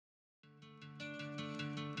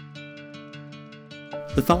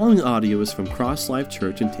The following audio is from Cross Life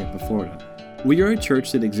Church in Tampa, Florida. We are a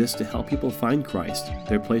church that exists to help people find Christ,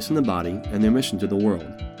 their place in the body, and their mission to the world.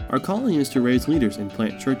 Our calling is to raise leaders and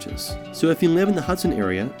plant churches. So if you live in the Hudson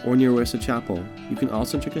area or near West Chapel, you can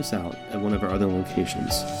also check us out at one of our other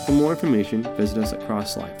locations. For more information, visit us at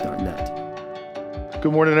crosslife.net.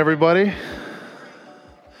 Good morning, everybody.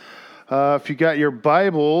 If you got your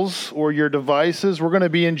Bibles or your devices, we're going to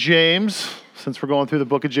be in James, since we're going through the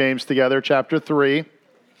book of James together, chapter 3.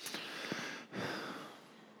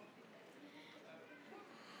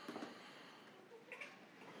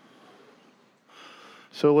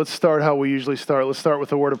 So let's start how we usually start. Let's start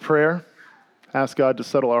with a word of prayer. Ask God to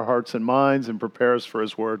settle our hearts and minds and prepare us for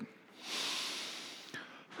His word.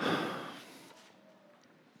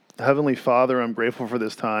 Heavenly Father, I'm grateful for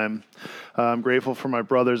this time. I'm grateful for my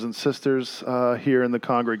brothers and sisters here in the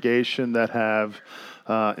congregation that have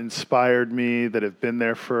inspired me, that have been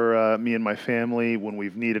there for me and my family when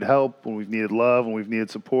we've needed help, when we've needed love, when we've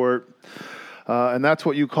needed support. And that's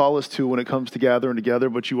what you call us to when it comes to gathering together,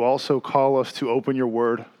 but you also call us to open your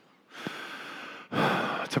word,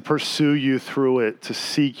 to pursue you through it, to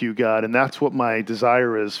seek you, God. And that's what my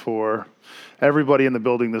desire is for everybody in the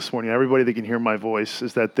building this morning, everybody that can hear my voice,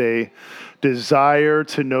 is that they desire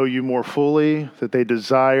to know you more fully, that they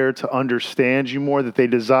desire to understand you more, that they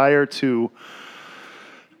desire to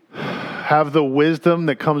have the wisdom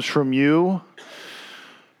that comes from you,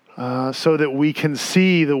 so that we can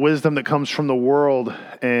see the wisdom that comes from the world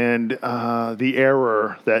and the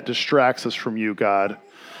error that distracts us from you, God.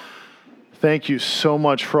 Thank you so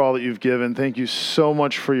much for all that you've given. Thank you so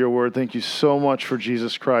much for your word. Thank you so much for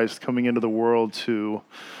Jesus Christ coming into the world to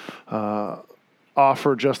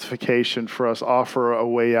offer justification for us, offer a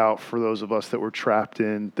way out for those of us that were trapped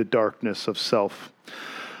in the darkness of self.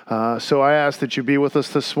 So I ask that you be with us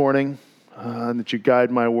this morning, and that you guide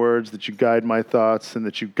my words, that you guide my thoughts, and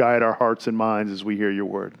that you guide our hearts and minds as we hear your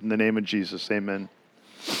word. In the name of Jesus, amen.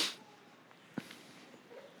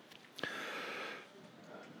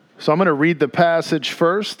 So I'm going to read the passage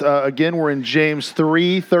first. Again, we're in James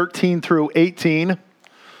 3, 13 through 18.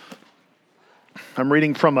 I'm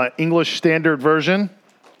reading from an English Standard Version.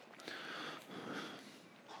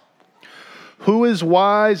 Who is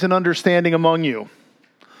wise and understanding among you?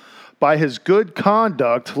 By his good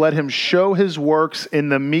conduct, let him show his works in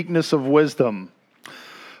the meekness of wisdom.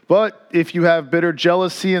 But if you have bitter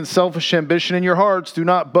jealousy and selfish ambition in your hearts, do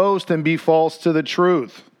not boast and be false to the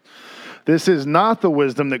truth. This is not the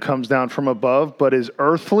wisdom that comes down from above, but is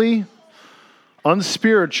earthly,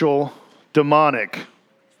 unspiritual, demonic.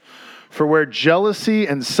 For where jealousy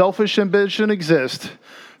and selfish ambition exist,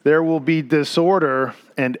 there will be disorder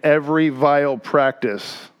and every vile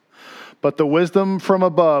practice. But the wisdom from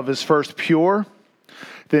above is first pure,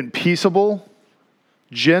 then peaceable,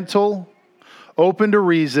 gentle, open to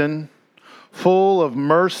reason, full of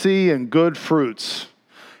mercy and good fruits,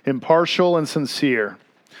 impartial and sincere.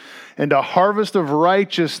 And a harvest of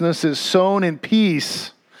righteousness is sown in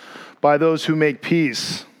peace by those who make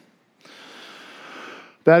peace.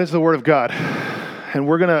 That is the word of God. And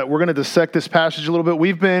we're gonna dissect this passage a little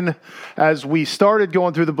bit. As we started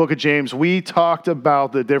going through the book of James, we talked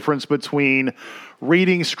about the difference between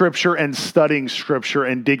reading Scripture and studying Scripture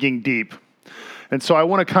and digging deep. And so I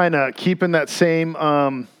want to kind of keep in that same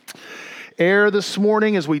air this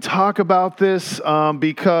morning as we talk about this,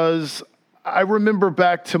 because I remember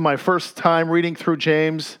back to my first time reading through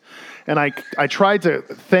James, and I tried to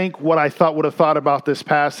think what I would have thought about this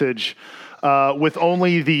passage with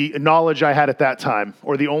only the knowledge I had at that time,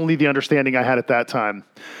 or only the understanding I had at that time.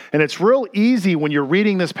 And it's real easy when you're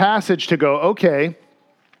reading this passage to go, okay,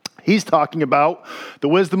 he's talking about the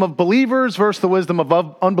wisdom of believers versus the wisdom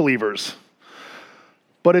of unbelievers.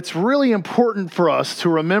 But it's really important for us to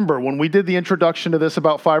remember, when we did the introduction to this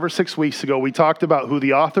about 5 or 6 weeks ago, we talked about who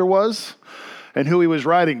the author was and who he was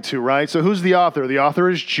writing to, right? So who's the author? The author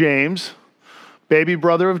is James, baby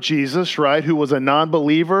brother of Jesus, right? Who was a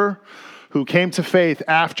non-believer, who came to faith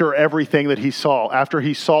after everything that he saw, after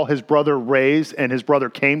he saw his brother raised and his brother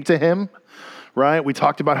came to him, right? We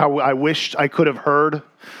talked about how I wished I could have heard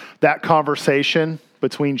that conversation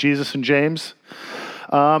between Jesus and James.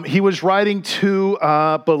 He was writing to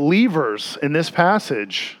believers in this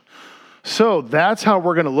passage. So that's how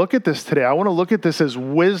we're going to look at this today. I want to look at this as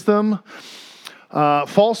wisdom,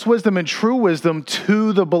 false wisdom and true wisdom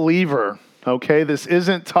to the believer. Okay, this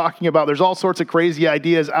isn't talking about, there's all sorts of crazy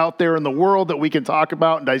ideas out there in the world that we can talk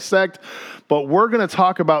about and dissect, but we're going to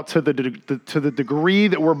talk about to the degree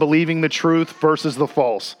that we're believing the truth versus the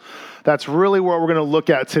false. That's really what we're going to look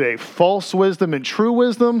at today. False wisdom and true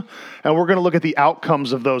wisdom, and we're going to look at the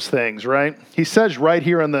outcomes of those things, right? He says right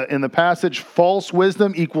here in the passage, false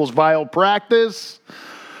wisdom equals vile practice.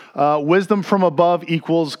 Wisdom from above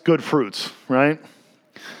equals good fruits, right?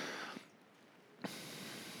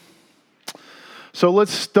 So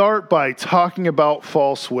let's start by talking about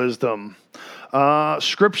false wisdom.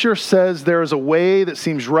 Scripture says there is a way that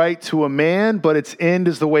seems right to a man, but its end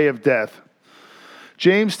is the way of death.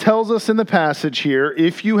 James tells us in the passage here,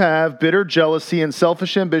 if you have bitter jealousy and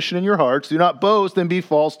selfish ambition in your hearts, do not boast and be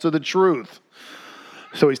false to the truth.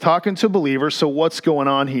 So he's talking to believers, so what's going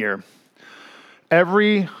on here?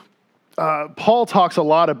 Paul talks a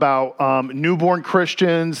lot about newborn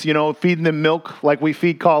Christians, feeding them milk like we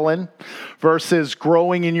feed Colin, versus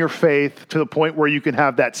growing in your faith to the point where you can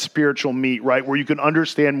have that spiritual meat, right? Where you can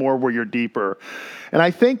understand more, where you're deeper. And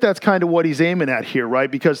I think that's kind of what he's aiming at here, right?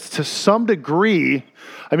 Because to some degree,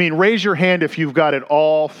 raise your hand if you've got it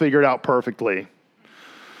all figured out perfectly.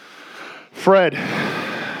 Fred's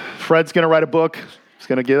going to write a book. He's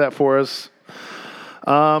going to give that for us.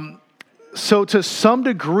 So to some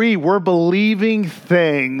degree, we're believing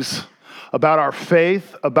things about our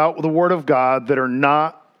faith, about the Word of God that are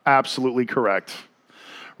not absolutely correct,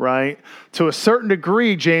 right? To a certain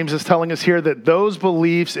degree, James is telling us here that those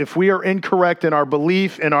beliefs, if we are incorrect in our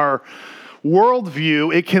belief, in our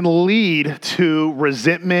worldview, it can lead to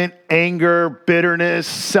resentment, anger, bitterness,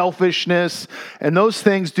 selfishness, and those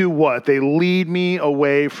things do what? They lead me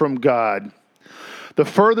away from God. The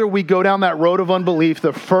further we go down that road of unbelief,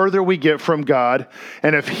 the further we get from God.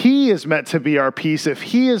 And if He is meant to be our peace, if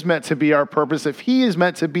He is meant to be our purpose, if He is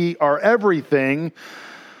meant to be our everything,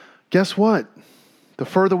 guess what? The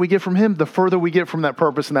further we get from Him, the further we get from that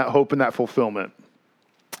purpose and that hope and that fulfillment.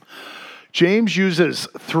 James uses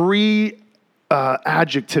three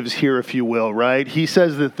adjectives here, if you will, right? He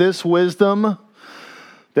says that this wisdom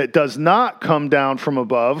that does not come down from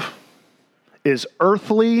above is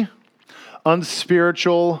earthly,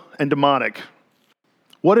 unspiritual, and demonic.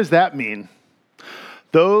 What does that mean?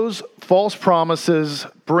 Those false promises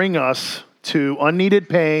bring us to unneeded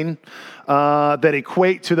pain that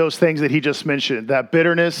equate to those things that he just mentioned, that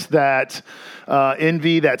bitterness, that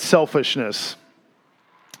envy, that selfishness.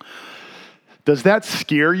 Does that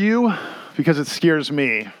scare you? Because it scares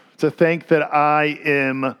me to think that I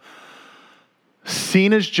am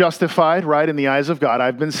seen as justified, right, in the eyes of God.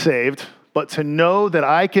 I've been saved. But to know that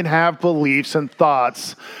I can have beliefs and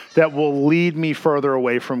thoughts that will lead me further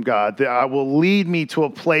away from God, that will lead me to a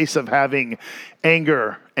place of having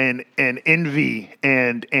anger and envy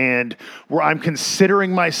and where I'm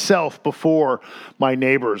considering myself before my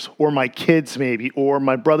neighbors or my kids maybe, or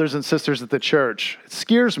my brothers and sisters at the church. It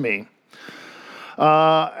scares me.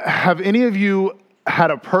 Have any of you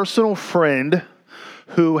had a personal friend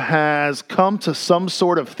who has come to some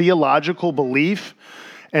sort of theological belief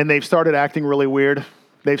and they've started acting really weird?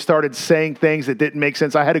 They've started saying things that didn't make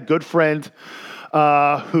sense. I had a good friend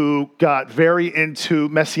who got very into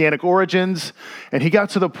messianic origins, and he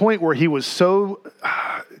got to the point where he was so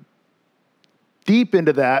deep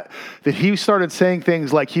into that he started saying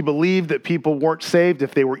things like he believed that people weren't saved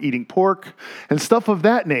if they were eating pork and stuff of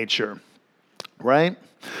that nature, right?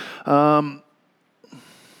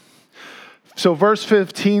 So verse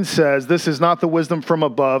 15 says, this is not the wisdom from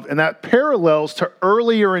above, and that parallels to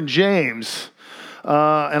earlier in James.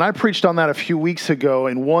 And I preached on that a few weeks ago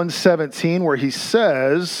in 1:17, where he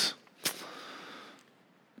says,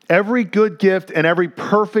 every good gift and every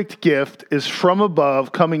perfect gift is from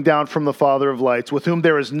above, coming down from the Father of lights, with whom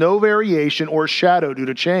there is no variation or shadow due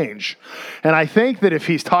to change. And I think that if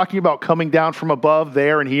he's talking about coming down from above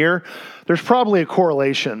there and here, there's probably a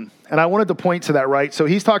correlation. And I wanted to point to that, right? So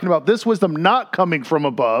he's talking about this wisdom not coming from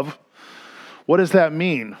above. What does that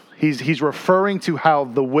mean? He's referring to how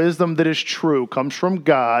the wisdom that is true comes from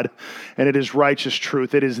God, and it is righteous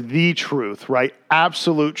truth. It is the truth, right?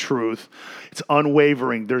 Absolute truth. It's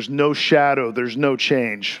unwavering. There's no shadow. There's no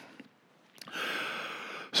change.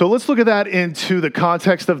 So let's look at that into the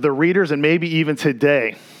context of the readers and maybe even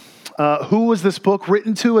today. Who was this book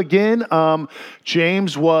written to again?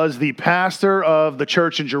 James was the pastor of the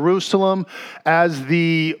church in Jerusalem. As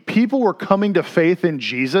the people were coming to faith in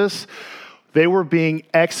Jesus, they were being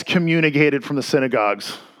excommunicated from the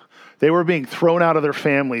synagogues. They were being thrown out of their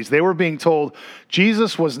families. They were being told,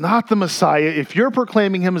 Jesus was not the Messiah. If you're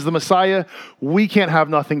proclaiming him as the Messiah, we can't have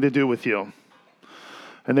nothing to do with you.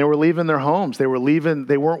 And they were leaving their homes. They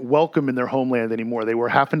weren't welcome in their homeland anymore. They were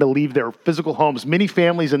having to leave their physical homes. Many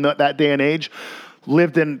families in that day and age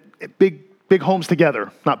lived in big homes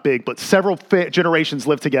together. Not big, but several generations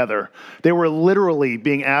lived together. They were literally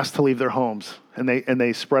being asked to leave their homes, and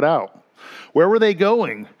they spread out. Where were they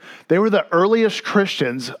going? They were the earliest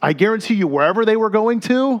Christians. I guarantee you, wherever they were going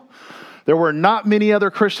to, there were not many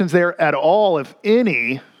other Christians there at all, if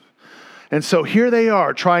any. And so here they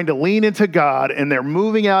are trying to lean into God, and they're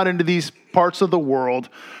moving out into these parts of the world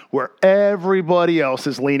where everybody else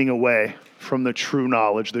is leaning away from the true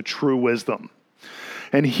knowledge, the true wisdom.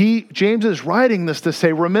 And James is writing this to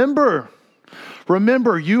say, remember,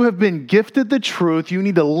 you have been gifted the truth. You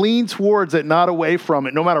need to lean towards it, not away from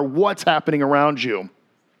it, no matter what's happening around you.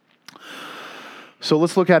 So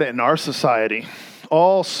let's look at it in our society.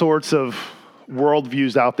 All sorts of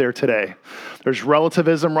worldviews out there today. There's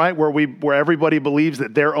relativism, right? Where everybody believes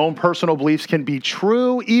that their own personal beliefs can be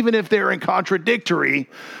true, even if they're in contradictory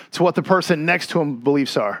to what the person next to them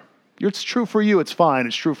beliefs are. It's true for you. It's fine.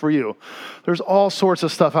 It's true for you. There's all sorts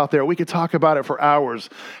of stuff out there. We could talk about it for hours.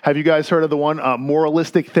 Have you guys heard of the one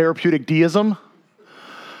moralistic therapeutic deism?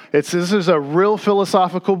 This is a real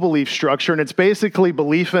philosophical belief structure, and it's basically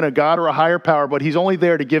belief in a God or a higher power, but he's only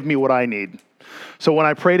there to give me what I need. So when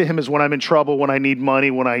I pray to him is when I'm in trouble, when I need money,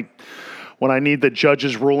 when I need the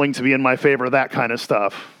judge's ruling to be in my favor, that kind of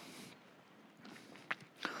stuff.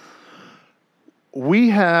 We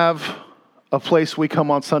have a place we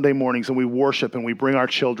come on Sunday mornings and we worship and we bring our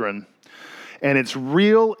children. And it's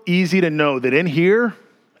real easy to know that in here,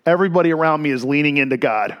 everybody around me is leaning into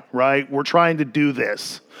God, right? We're trying to do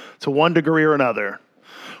this to one degree or another.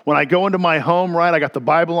 When I go into my home, right, I got the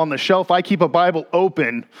Bible on the shelf. I keep a Bible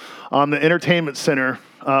open on the entertainment center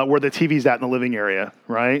where the TV's at in the living area,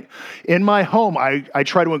 right? In my home, I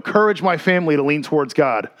try to encourage my family to lean towards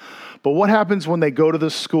God. But what happens when they go to the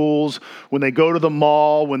schools, when they go to the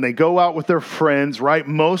mall, when they go out with their friends, right?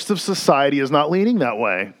 Most of society is not leaning that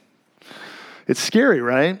way. It's scary,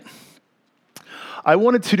 right? I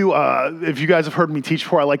wanted to do, if you guys have heard me teach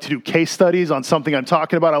before, I like to do case studies on something I'm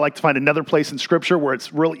talking about. I like to find another place in Scripture where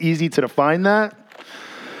it's real easy to define that.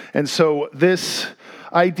 And so this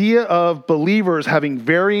idea of believers having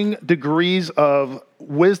varying degrees of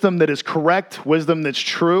wisdom that is correct, wisdom that's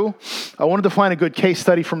true, I wanted to find a good case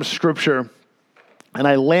study from Scripture, and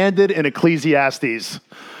I landed in Ecclesiastes.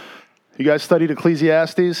 You guys studied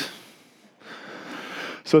Ecclesiastes?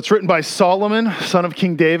 So it's written by Solomon, son of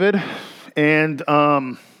King David. And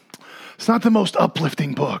it's not the most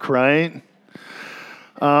uplifting book, right?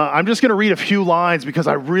 I'm just going to read a few lines because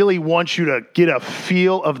I really want you to get a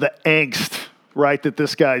feel of the angst, right, that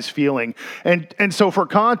this guy's feeling. And so for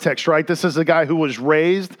context, right, this is a guy who was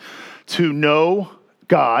raised to know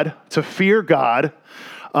God, to fear God,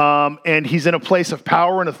 and he's in a place of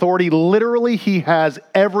power and authority. Literally, he has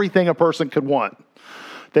everything a person could want.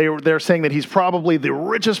 They're saying that he's probably the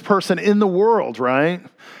richest person in the world, right?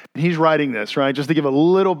 He's writing this, right? Just to give a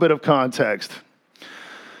little bit of context.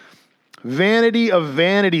 Vanity of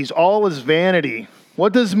vanities, all is vanity.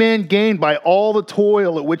 What does man gain by all the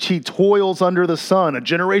toil at which he toils under the sun? A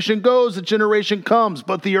generation goes, a generation comes,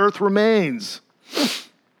 but the earth remains.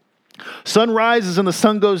 Sun rises and the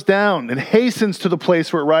sun goes down and hastens to the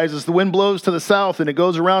place where it rises. The wind blows to the south and it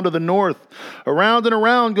goes around to the north. Around and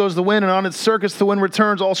around goes the wind, and on its circuits the wind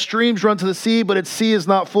returns. All streams run to the sea, but its sea is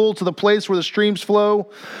not full to the place where the streams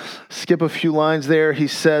flow. Skip a few lines there. He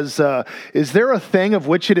says, is there a thing of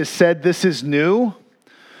which it is said, this is new?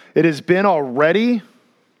 It has been already.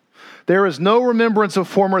 There is no remembrance of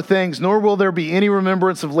former things, nor will there be any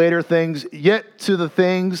remembrance of later things, yet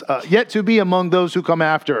to be among those who come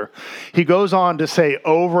after. He goes on to say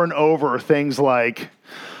over and over things like,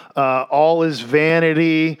 all is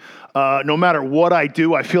vanity. No matter what I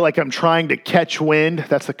do, I feel like I'm trying to catch wind.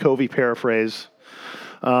 That's the Covey paraphrase.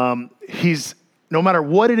 No matter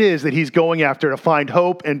what it is that he's going after to find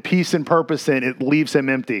hope and peace and purpose in, it leaves him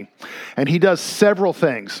empty. And he does several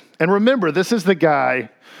things. And remember, this is the guy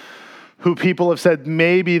who people have said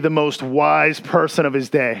maybe the most wise person of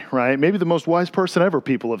his day, right? Maybe the most wise person ever,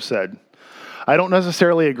 people have said. I don't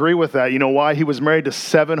necessarily agree with that. You know why? He was married to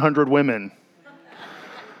 700 women.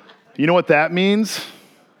 You know what that means?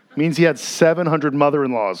 It means he had 700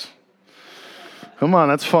 mother-in-laws. Come on,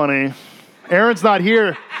 that's funny. Aaron's not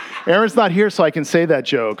here. So I can say that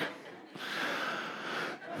joke.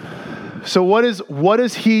 So what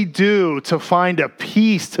does he do to find a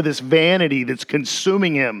peace to this vanity that's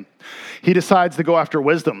consuming him? He decides to go after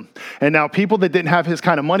wisdom. And now people that didn't have his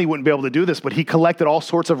kind of money wouldn't be able to do this, but he collected all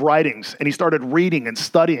sorts of writings and he started reading and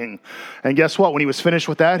studying. And guess what? When he was finished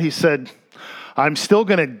with that, he said, I'm still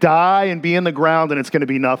going to die and be in the ground and it's going to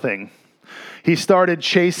be nothing. He started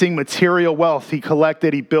chasing material wealth. He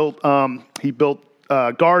collected, he built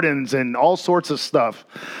gardens and all sorts of stuff.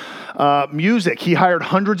 Music, he hired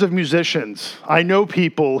hundreds of musicians. I know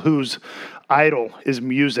people whose idol is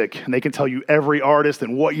music, and they can tell you every artist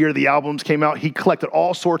and what year the albums came out. He collected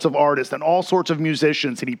all sorts of artists and all sorts of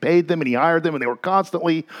musicians, and he paid them and he hired them, and they were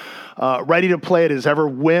constantly ready to play at his ever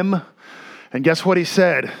whim. And guess what he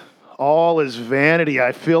said? All is vanity.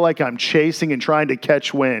 I feel like I'm chasing and trying to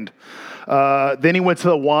catch wind. Then he went to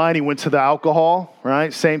the wine, he went to the alcohol,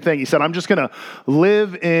 right? Same thing. He said, I'm just going to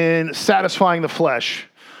live in satisfying the flesh.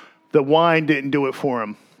 The wine didn't do it for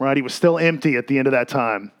him, right? He was still empty at the end of that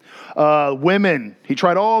time. Women, he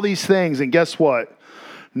tried all these things, and guess what?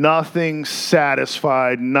 Nothing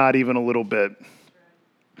satisfied, not even a little bit.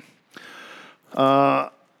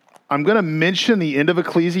 I'm going to mention the end of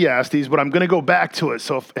Ecclesiastes, but I'm going to go back to it.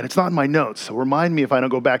 And it's not in my notes, so remind me if I don't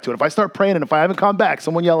go back to it. If I start praying and if I haven't come back,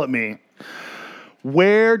 someone yell at me.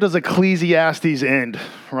 Where does Ecclesiastes end,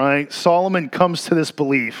 right? Solomon comes to this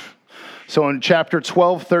belief. So in chapter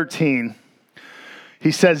 12, 13,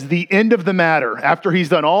 he says the end of the matter, after he's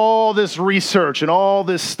done all this research and all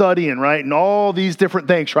this studying, right, and all these different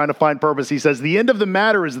things trying to find purpose, he says the end of the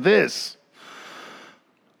matter is this: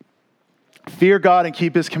 fear God and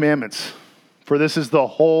keep his commandments, for this is the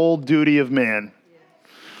whole duty of man.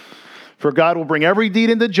 For God will bring every deed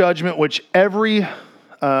into judgment, with every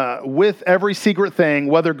secret thing,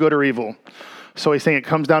 whether good or evil. So he's saying it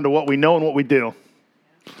comes down to what we know and what we do,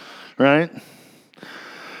 right?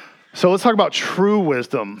 So let's talk about true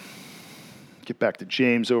wisdom. Get back to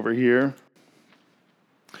James over here.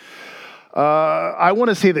 I want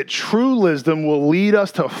to say that true wisdom will lead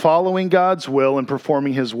us to following God's will and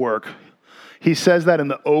performing his work. He says that in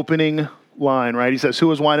the opening line, right? He says, who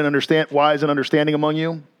is wise and understanding among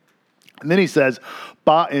you? And then he says,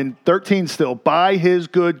 in 13 still, by his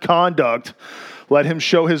good conduct, let him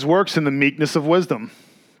show his works in the meekness of wisdom.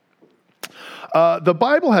 The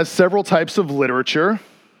Bible has several types of literature.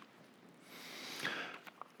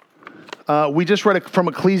 We just read it from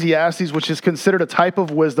Ecclesiastes, which is considered a type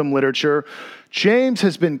of wisdom literature. James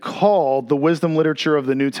has been called the wisdom literature of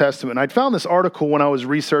the New Testament. I'd found this article when I was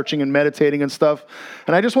researching and meditating and stuff,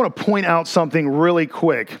 and I just want to point out something really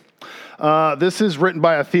quick. This is written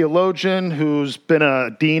by a theologian who's been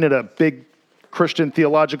a dean at a big Christian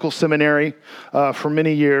theological seminary for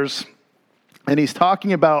many years, and he's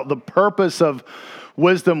talking about the purpose of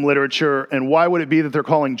wisdom literature and why would it be that they're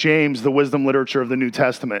calling James the wisdom literature of the New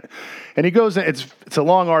Testament. And he goes, it's a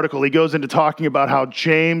long article, he goes into talking about how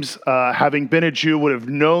James, having been a Jew, would have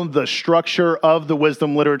known the structure of the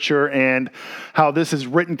wisdom literature and how this is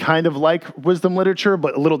written kind of like wisdom literature,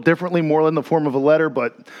 but a little differently, more in the form of a letter.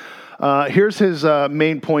 But here's his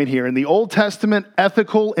main point here. In the Old Testament,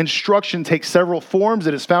 ethical instruction takes several forms.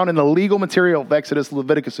 It is found in the legal material of Exodus,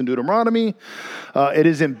 Leviticus, and Deuteronomy. It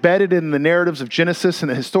is embedded in the narratives of Genesis and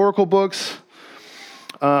the historical books.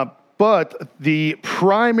 But the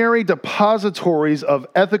primary depositories of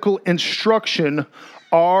ethical instruction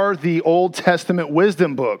are the Old Testament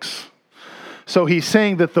wisdom books. So he's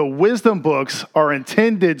saying that the wisdom books are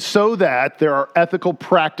intended so that there are ethical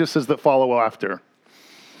practices that follow after.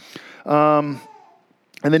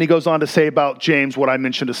 And then he goes on to say about James what I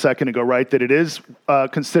mentioned a second ago, right? That it is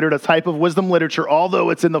considered a type of wisdom literature, although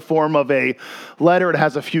it's in the form of a letter. It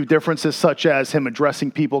has a few differences, such as him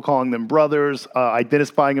addressing people, calling them brothers,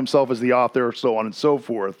 identifying himself as the author, so on and so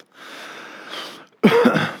forth.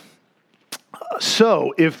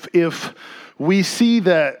 So if we see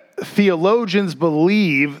that theologians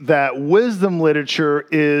believe that wisdom literature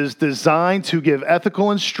is designed to give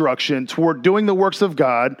ethical instruction toward doing the works of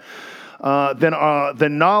God, then the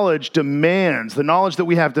knowledge that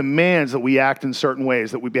we have demands that we act in certain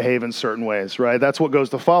ways, that we behave in certain ways, right? That's what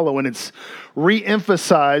goes to follow, and it's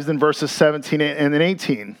re-emphasized in verses 17 and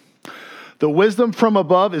 18. The wisdom from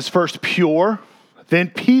above is first pure,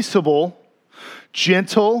 then peaceable,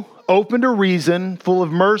 gentle, open to reason, full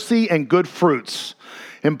of mercy and good fruits,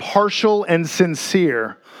 impartial and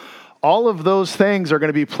sincere. All of those things are going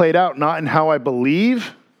to be played out not in how I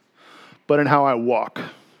believe, but in how I walk,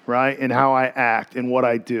 right? In how I act, in what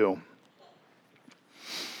I do.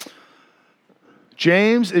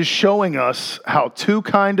 James is showing us how two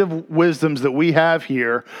kind of wisdoms that we have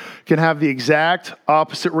here can have the exact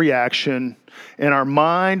opposite reaction in our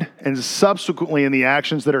mind and subsequently in the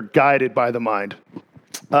actions that are guided by the mind.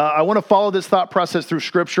 I want to follow this thought process through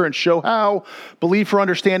Scripture and show how belief or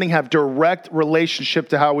understanding have direct relationship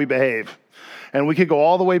to how we behave. And we could go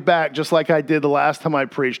all the way back, just like I did the last time I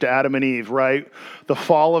preached, to Adam and Eve, right? The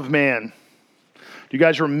fall of man. Do you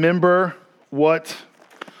guys remember what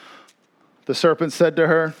the serpent said to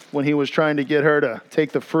her when he was trying to get her to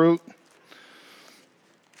take the fruit?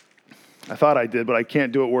 I thought I did, but I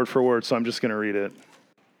can't do it word for word, so I'm just going to read it.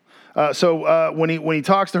 When he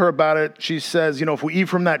talks to her about it, she says, if we eat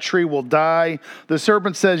from that tree, we'll die. The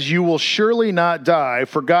serpent says, you will surely not die,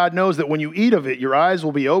 for God knows that when you eat of it, your eyes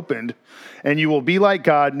will be opened, and you will be like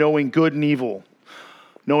God, knowing good and evil,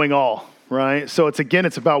 knowing all, right? So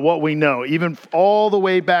it's about what we know. Even all the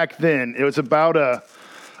way back then, it was about a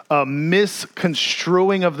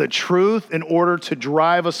misconstruing of the truth in order to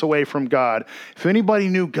drive us away from God. If anybody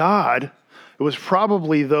knew God, it was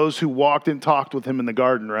probably those who walked and talked with him in the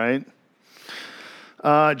garden, right?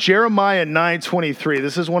 Jeremiah 9:23.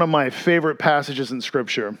 This is one of my favorite passages in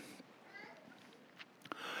Scripture.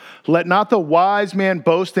 Let not the wise man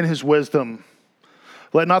boast in his wisdom.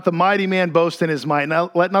 Let not the mighty man boast in his might.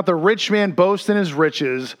 Let not the rich man boast in his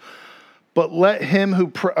riches. But let him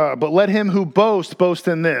who boast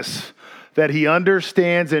in this, that he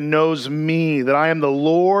understands and knows me, that I am the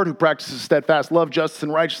Lord who practices steadfast love, justice,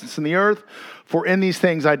 and righteousness in the earth. For in these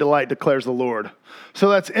things I delight, declares the Lord. So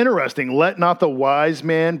that's interesting. Let not the wise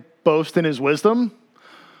man boast in his wisdom,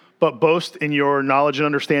 but boast in your knowledge and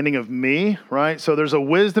understanding of me, right? So there's a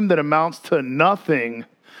wisdom that amounts to nothing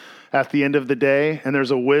at the end of the day, and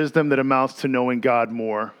there's a wisdom that amounts to knowing God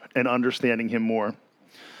more and understanding him more.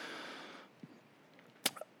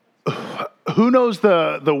 Who knows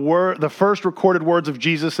the first recorded words of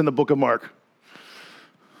Jesus in the book of Mark?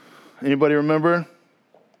 Anybody remember?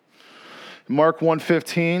 Mark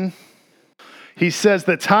 1:15. He says,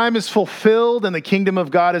 the time is fulfilled and the kingdom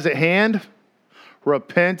of God is at hand.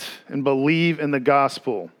 Repent and believe in the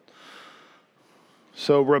gospel.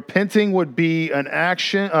 So repenting would be an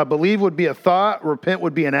action. Believe would be a thought. Repent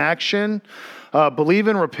would be an action. Believe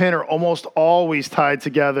and repent are almost always tied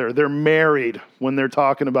together. They're married when they're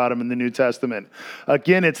talking about them in the New Testament.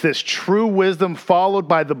 Again, it's this true wisdom followed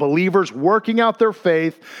by the believers working out their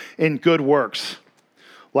faith in good works.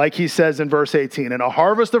 Like he says in verse 18, and a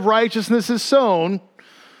harvest of righteousness is sown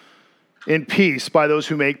in peace by those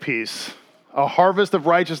who make peace. A harvest of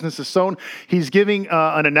righteousness is sown. He's giving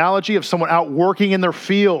an analogy of someone out working in their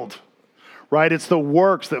field, right? It's the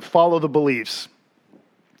works that follow the beliefs.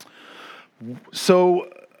 So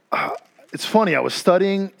it's funny, I was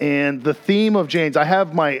studying, and the theme of James, I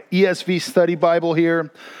have my ESV study Bible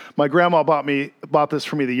here. My grandma bought this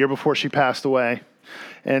for me the year before she passed away.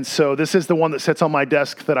 And so this is the one that sits on my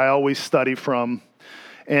desk that I always study from.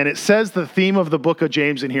 And it says the theme of the book of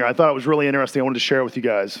James in here. I thought it was really interesting. I wanted to share it with you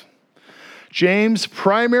guys. James'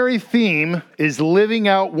 primary theme is living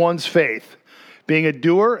out one's faith. Being a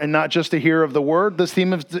doer and not just a hearer of the word, this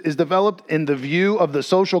theme is developed in the view of the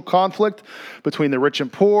social conflict between the rich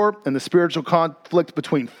and poor and the spiritual conflict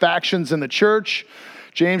between factions in the church.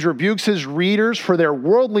 James rebukes his readers for their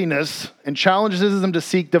worldliness and challenges them to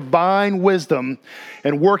seek divine wisdom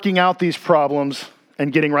in working out these problems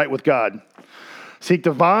and getting right with God. Seek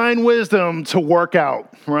divine wisdom to work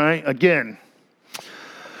out, right? Again.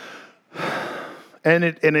 And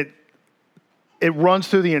it runs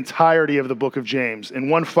through the entirety of the book of James. In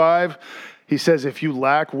 1:5, he says, if you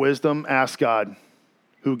lack wisdom, ask God,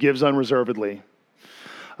 who gives unreservedly.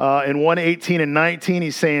 In 1:18 and 19,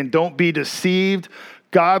 he's saying, don't be deceived.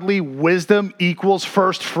 Godly wisdom equals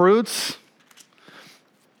first fruits.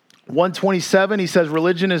 1:27, he says,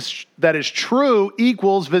 religion that is true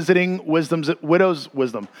equals visiting widows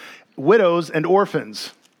and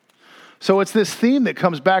orphans. So it's this theme that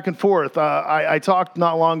comes back and forth. I talked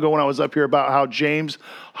not long ago when I was up here about how James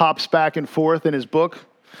hops back and forth in his book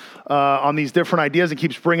on these different ideas and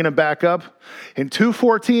keeps bringing them back up. In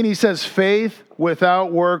 2:14, he says, faith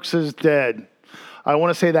without works is dead. I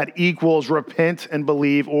want to say that equals repent and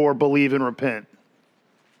believe, or believe and repent.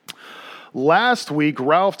 Last week,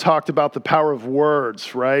 Ralph talked about the power of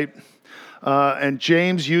words, right? And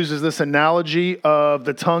James uses this analogy of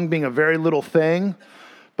the tongue being a very little thing,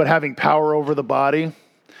 but having power over the body.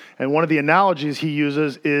 And one of the analogies he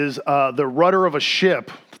uses is the rudder of a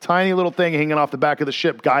ship, the tiny little thing hanging off the back of the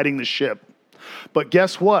ship, guiding the ship. But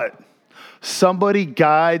guess what? Somebody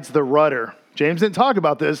guides the rudder. James didn't talk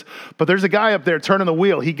about this, but there's a guy up there turning the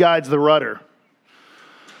wheel. He guides the rudder.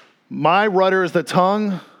 My rudder is the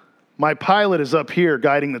tongue. My pilot is up here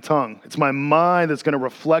guiding the tongue. It's my mind that's going to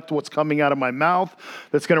reflect what's coming out of my mouth,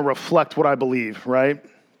 that's going to reflect what I believe, right?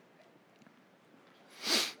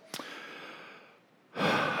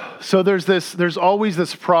 So there's always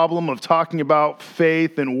this problem of talking about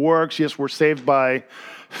faith and works. Yes, we're saved by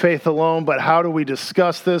faith alone, but how do we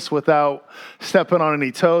discuss this without stepping on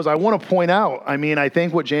any toes? I want to point out, I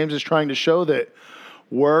think what James is trying to show that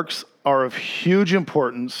works are of huge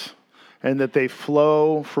importance and that they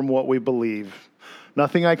flow from what we believe.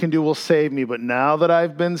 Nothing I can do will save me, but now that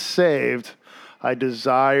I've been saved, I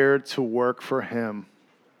desire to work for him.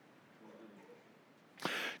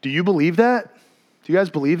 Do you believe that? Do you guys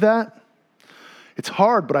believe that? It's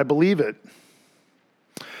hard, but I believe it.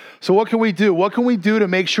 So what can we do? What can we do to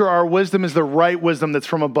make sure our wisdom is the right wisdom that's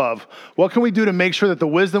from above? What can we do to make sure that the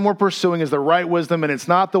wisdom we're pursuing is the right wisdom and it's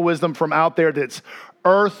not the wisdom from out there that's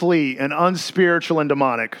earthly and unspiritual and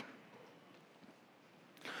demonic?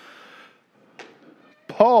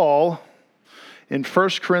 Paul, in 1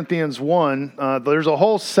 Corinthians 1, there's a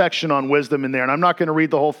whole section on wisdom in there, and I'm not going to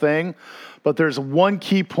read the whole thing, but there's one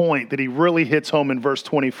key point that he really hits home in verse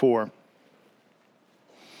 24.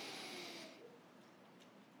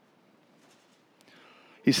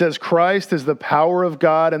 He says, Christ is the power of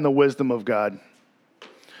God and the wisdom of God.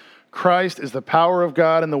 Christ is the power of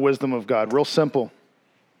God and the wisdom of God. Real simple.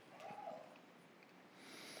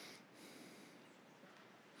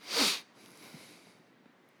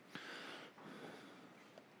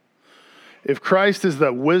 If Christ is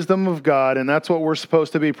the wisdom of God and that's what we're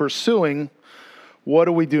supposed to be pursuing, what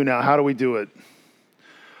do we do now? How do we do it?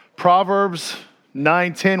 Proverbs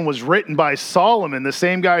 9:10 was written by Solomon, the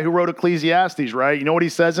same guy who wrote Ecclesiastes, right? You know what he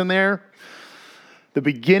says in there? The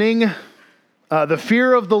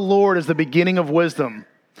fear of the Lord is the beginning of wisdom,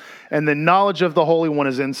 and the knowledge of the Holy One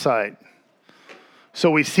is insight.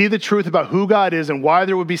 So we see the truth about who God is and why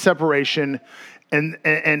there would be separation, and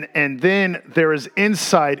then there is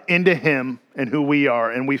insight into him and who we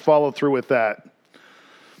are, and we follow through with that.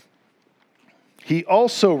 He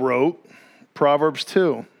also wrote Proverbs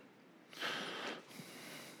 2.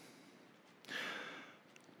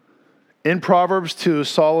 In Proverbs 2,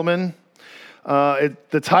 Solomon,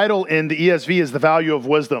 the title in the ESV is The Value of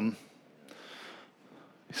Wisdom.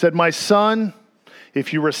 He said, my son,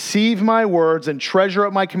 if you receive my words and treasure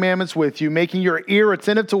up my commandments with you, making your ear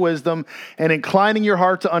attentive to wisdom and inclining your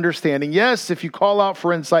heart to understanding. Yes, if you call out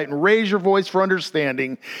for insight and raise your voice for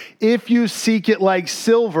understanding, if you seek it like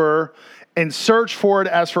silver and search for it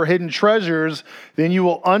as for hidden treasures, then you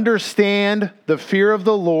will understand the fear of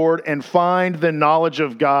the Lord and find the knowledge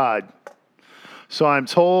of God. So I'm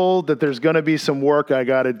told that there's going to be some work I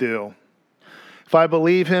got to do. If I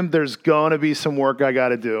believe him, there's going to be some work I got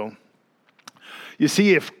to do. You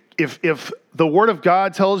see, if the word of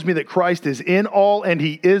God tells me that Christ is in all and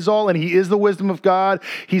he is the wisdom of God,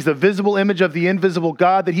 he's the visible image of the invisible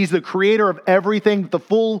God, that he's the creator of everything,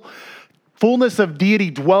 the fullness of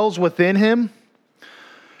deity dwells within him.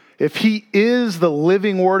 If he is the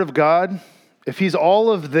living word of God, if he's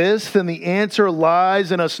all of this, then the answer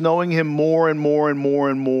lies in us knowing him more and more and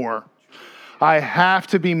more and more. I have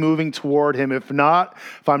to be moving toward him. If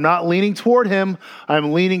I'm not leaning toward him,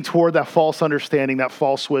 I'm leaning toward that false understanding, that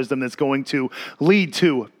false wisdom that's going to lead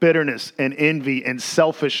to bitterness and envy and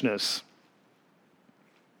selfishness.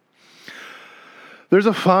 There's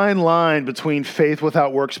a fine line between faith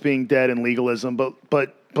without works being dead and legalism, but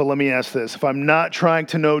let me ask this. If I'm not trying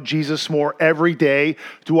to know Jesus more every day,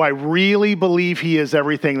 do I really believe he is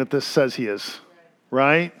everything that this says he is?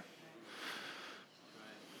 Right?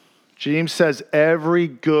 James says every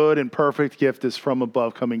good and perfect gift is from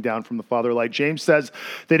above, coming down from the Father. Like James says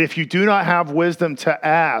that if you do not have wisdom to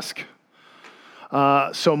ask,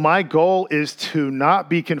 so my goal is to not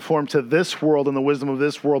be conformed to this world and the wisdom of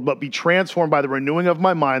this world, but be transformed by the renewing of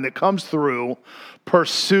my mind that comes through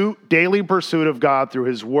daily pursuit of God through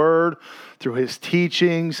his word, through his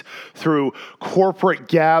teachings, through corporate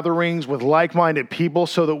gatherings with like-minded people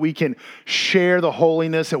so that we can share the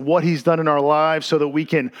holiness and what he's done in our lives, so that we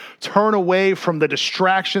can turn away from the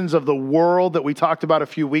distractions of the world that we talked about a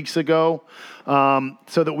few weeks ago,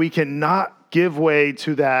 so that we can not give way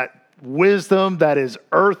to that wisdom that is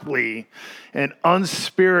earthly and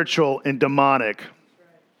unspiritual and demonic.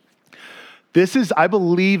 I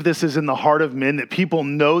believe this is in the heart of men, that people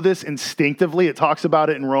know this instinctively. It talks about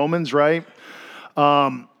it in Romans, right?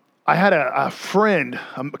 I had a friend,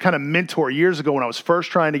 a kind of mentor years ago when I was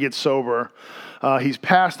first trying to get sober. He's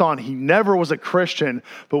passed on. He never was a Christian,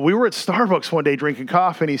 but we were at Starbucks one day drinking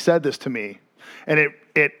coffee, and he said this to me. And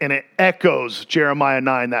it echoes Jeremiah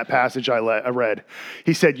 9, that passage I read.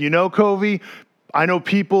 He said, Covey, I know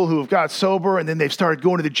people who have got sober and then they've started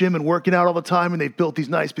going to the gym and working out all the time, and they've built these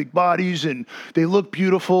nice big bodies and they look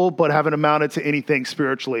beautiful but haven't amounted to anything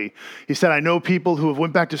spiritually. He said, I know people who have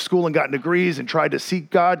went back to school and gotten degrees and tried to seek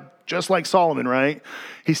God just like Solomon, right?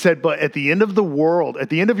 He said, but at the end of the world, at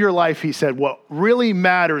the end of your life, he said, what really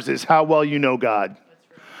matters is how well you know God.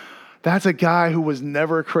 That's a guy who was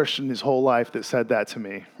never a Christian his whole life that said that to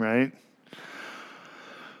me, right?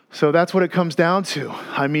 So that's what it comes down to.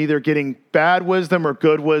 I'm either getting bad wisdom or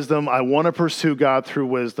good wisdom. I want to pursue God through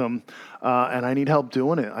wisdom, and I need help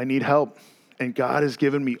doing it. I need help. And God has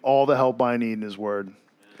given me all the help I need in his word.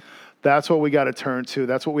 That's what we got to turn to.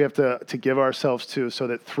 That's what we have to give ourselves to so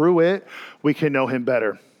that through it, we can know him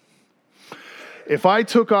better. If I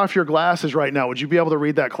took off your glasses right now, would you be able to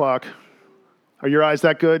read that clock? Are your eyes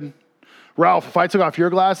that good? Ralph, if I took off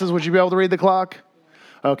your glasses, would you be able to read the clock?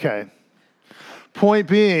 Okay. Point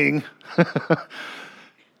being,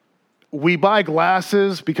 we buy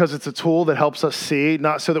glasses because it's a tool that helps us see,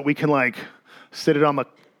 not so that we can sit it on the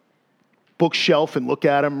bookshelf and look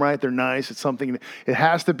at them, right? They're nice. It's something, it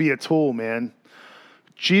has to be a tool, man.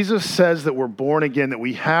 Jesus says that we're born again, that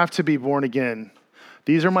we have to be born again.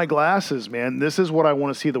 These are my glasses, man. This is what I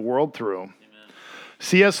want to see the world through.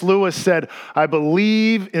 C.S. Lewis said, I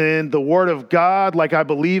believe in the word of God like I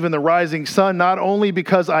believe in the rising sun, not only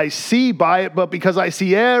because I see by it, but because I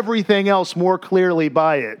see everything else more clearly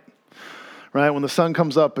by it. Right? When the sun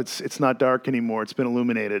comes up, it's not dark anymore. It's been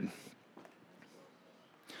illuminated.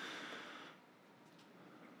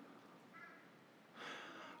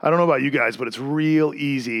 I don't know about you guys, but it's real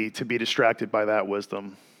easy to be distracted by that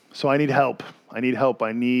wisdom. So I need help. I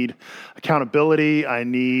need accountability. I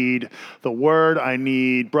need the word. I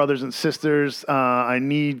need brothers and sisters. I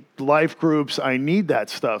need life groups. I need that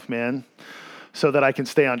stuff, man, so that I can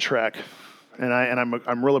stay on track. And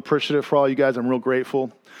I'm real appreciative for all you guys. I'm real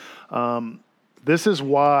grateful. This is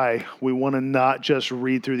why we want to not just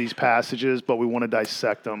read through these passages, but we want to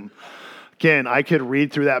dissect them. Again, I could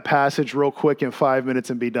read through that passage real quick in 5 minutes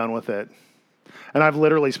and be done with it. And I've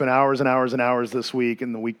literally spent hours and hours and hours this week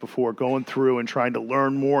and the week before going through and trying to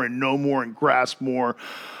learn more and know more and grasp more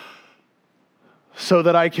so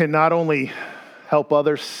that I can not only help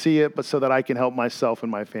others see it, but so that I can help myself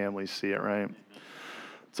and my family see it, right?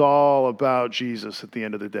 It's all about Jesus at the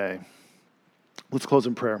end of the day. Let's close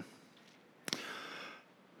in prayer.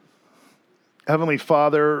 Heavenly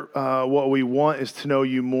Father, what we want is to know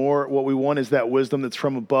you more. What we want is that wisdom that's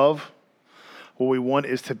from above. What we want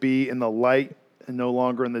is to be in the light and no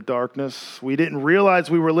longer in the darkness. We didn't realize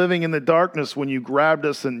we were living in the darkness when you grabbed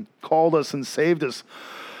us and called us and saved us.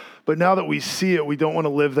 But now that we see it, we don't want to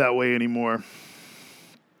live that way anymore.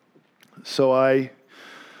 So I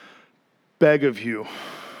beg of you,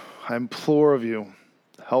 I implore of you,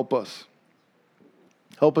 help us.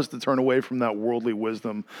 Help us to turn away from that worldly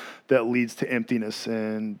wisdom that leads to emptiness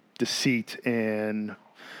and deceit and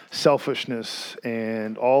selfishness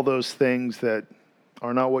and all those things that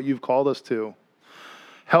are not what you've called us to.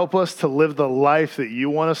 Help us to live the life that you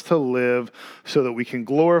want us to live so that we can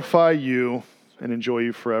glorify you and enjoy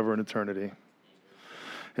you forever in eternity.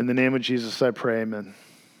 In the name of Jesus, I pray, amen.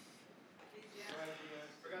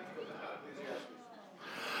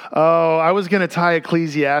 Oh, I was going to tie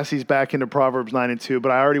Ecclesiastes back into Proverbs 9 and 2,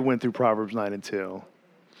 but I already went through Proverbs 9 and 2.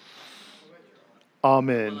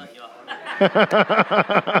 Amen.